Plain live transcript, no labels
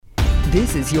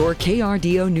This is your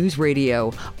KRDO News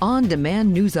Radio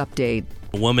on-demand news update.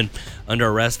 A woman under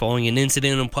arrest following an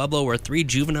incident in Pueblo where 3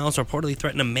 juveniles reportedly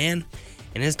threatened a man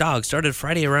and his dog. Started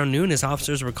Friday around noon as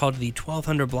officers were called to the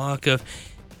 1200 block of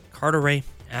Carteret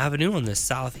Avenue on the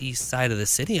southeast side of the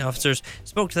city. Officers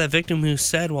spoke to that victim who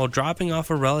said while dropping off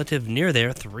a relative near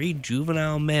there, 3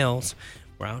 juvenile males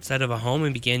were outside of a home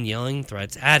and began yelling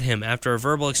threats at him. After a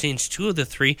verbal exchange, 2 of the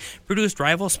 3 produced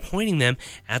rifles pointing them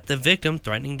at the victim,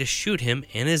 threatening to shoot him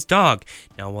and his dog.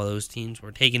 Now, while those teens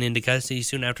were taken into custody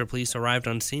soon after police arrived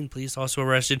on scene, police also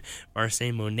arrested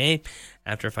Marseille Monet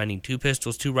after finding 2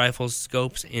 pistols, 2 rifles,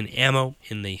 scopes, and ammo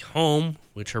in the home,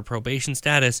 which her probation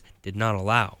status did not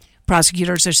allow.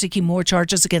 Prosecutors are seeking more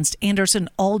charges against Anderson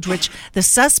Aldrich, the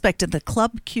suspect in the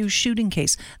Club Q shooting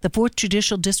case. The 4th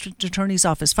Judicial District Attorney's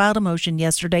Office filed a motion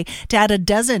yesterday to add a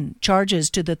dozen charges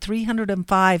to the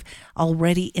 305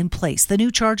 already in place. The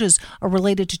new charges are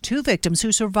related to 2 victims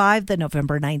who survived the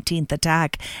November 19th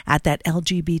attack at that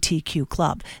LGBTQ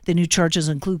club. The new charges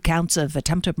include counts of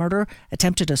attempted murder,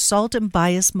 attempted assault, and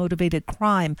bias-motivated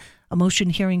crime. A motion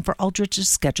hearing for Aldrich is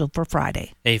scheduled for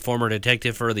Friday. A former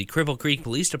detective for the Cripple Creek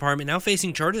Police Department now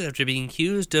facing charges after being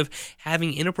accused of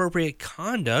having inappropriate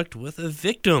conduct with a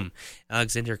victim.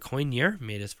 Alexander Coignier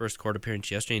made his first court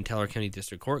appearance yesterday in Teller County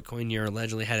District Court. Coignier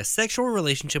allegedly had a sexual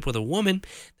relationship with a woman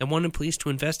that wanted police to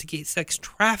investigate sex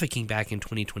trafficking back in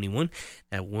 2021.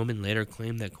 That woman later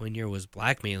claimed that Coignier was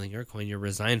blackmailing her. Coignier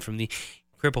resigned from the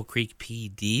Cripple Creek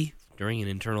PD during an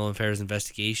internal affairs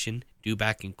investigation due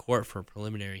back in court for a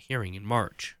preliminary hearing in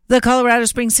March. The Colorado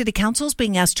Springs City Council is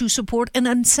being asked to support an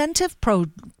incentive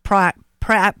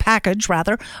package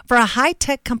for a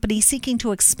high-tech company seeking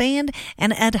to expand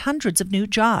and add hundreds of new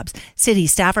jobs. City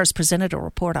staffers presented a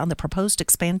report on the proposed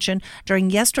expansion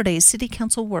during yesterday's City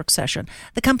Council work session.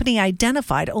 The company,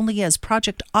 identified only as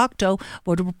Project Octo,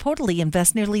 would reportedly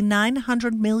invest nearly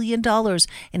 $900 million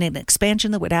in an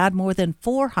expansion that would add more than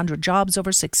 400 jobs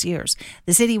over 6 years.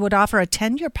 The city would offer a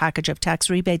 10-year package of tax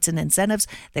rebates and incentives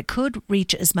that could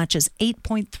reach as much as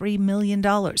 $8.3 million.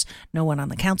 No one on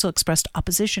the council expressed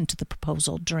opposition to the proposal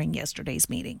during yesterday's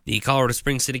meeting. The Colorado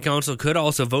Springs City Council could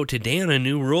also vote today on a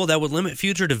new rule that would limit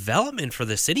future development for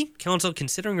the city. Council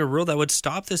considering a rule that would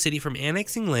stop the city from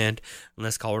annexing land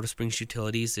unless Colorado Springs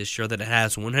Utilities is sure that it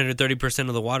has 130%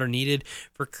 of the water needed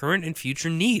for current and future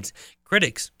needs.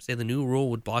 Critics say the new rule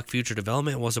would block future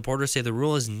development, while supporters say the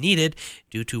rule is needed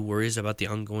due to worries about the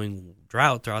ongoing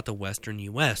drought throughout the western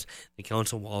U.S. The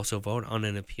council will also vote on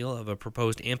an appeal of a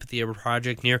proposed amphitheater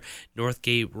project near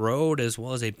Northgate Road, as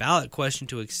well as a ballot question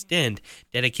to extend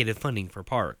dedicated funding for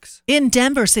parks. In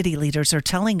Denver, city leaders are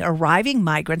telling arriving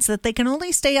migrants that they can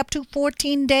only stay up to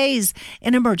 14 days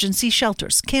in emergency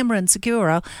shelters. Cameron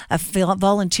Segura, a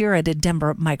volunteer at a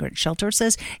Denver migrant shelter,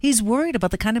 says he's worried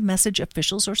about the kind of message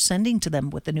officials are sending to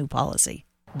them with the new policy.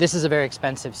 This is a very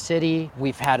expensive city.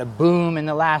 We've had a boom in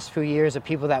the last few years of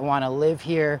people that want to live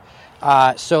here.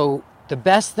 So the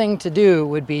best thing to do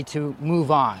would be to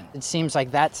move on. It seems like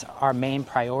that's our main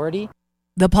priority.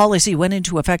 The policy went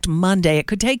into effect Monday. It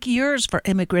could take years for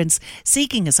immigrants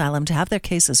seeking asylum to have their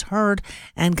cases heard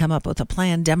and come up with a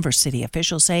plan. Denver city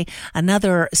officials say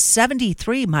another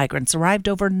 73 migrants arrived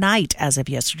overnight as of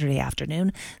yesterday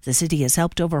afternoon. The city has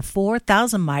helped over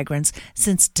 4,000 migrants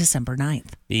since December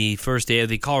 9th. The first day of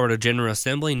the Colorado General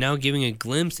Assembly now giving a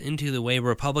glimpse into the way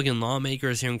Republican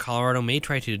lawmakers here in Colorado may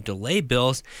try to delay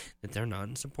bills that they're not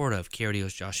in support of.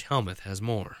 KRDO's Josh Helmuth has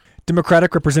more.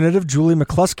 Democratic Representative Julie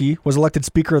McCluskey was elected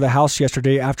Speaker of the House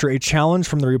yesterday after a challenge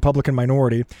from the Republican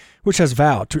minority, which has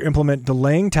vowed to implement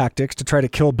delaying tactics to try to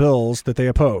kill bills that they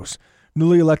oppose.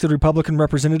 Newly elected Republican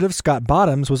Representative Scott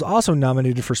Bottoms was also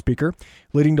nominated for Speaker,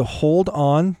 leading to hold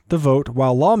on the vote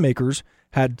while lawmakers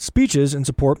had speeches in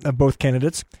support of both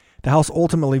candidates. The House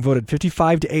ultimately voted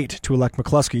 55-8 to elect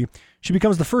McCluskey. She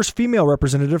becomes the first female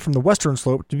representative from the Western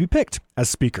Slope to be picked as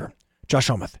Speaker. Josh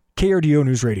Helmuth, KRDO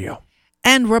News Radio.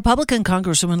 And Republican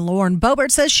Congresswoman Lauren Boebert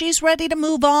says she's ready to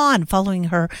move on following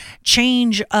her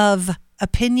change of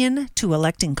opinion to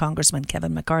electing Congressman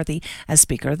Kevin McCarthy as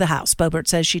Speaker of the House. Boebert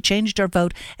says she changed her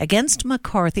vote against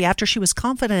McCarthy after she was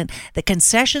confident that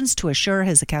concessions to assure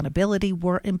his accountability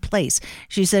were in place.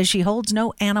 She says she holds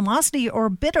no animosity or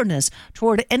bitterness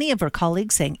toward any of her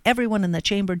colleagues, saying everyone in the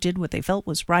chamber did what they felt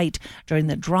was right during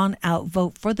the drawn-out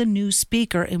vote for the new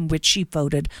Speaker in which she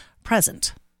voted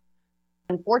present.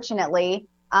 Unfortunately,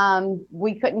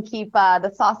 we couldn't keep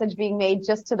the sausage being made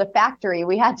just to the factory.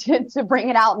 We had to bring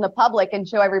it out in the public and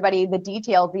show everybody the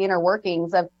details, the inner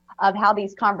workings of how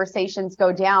these conversations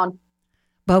go down.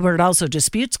 Boebert also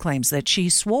disputes claims that she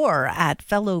swore at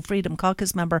fellow Freedom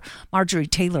Caucus member Marjorie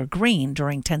Taylor Greene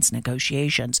during tense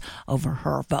negotiations over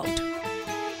her vote.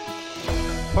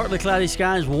 Partly cloudy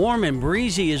skies, warm and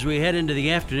breezy as we head into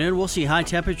the afternoon. We'll see high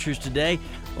temperatures today.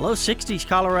 Low 60s,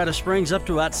 Colorado Springs, up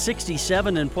to about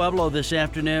 67 in Pueblo this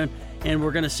afternoon. And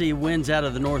we're going to see winds out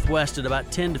of the northwest at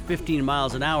about 10 to 15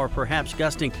 miles an hour, perhaps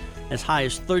gusting as high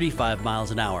as 35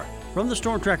 miles an hour. From the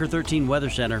Storm Tracker 13 Weather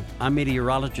Center, I'm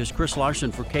meteorologist Chris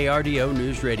Larson for KRDO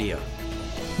News Radio.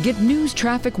 Get news,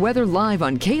 traffic, weather live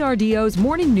on KRDO's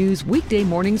Morning News weekday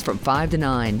mornings from 5 to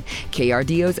 9.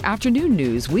 KRDO's Afternoon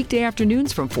News weekday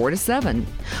afternoons from 4 to 7.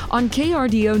 On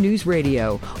KRDO News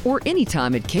Radio or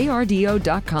anytime at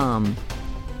krdo.com.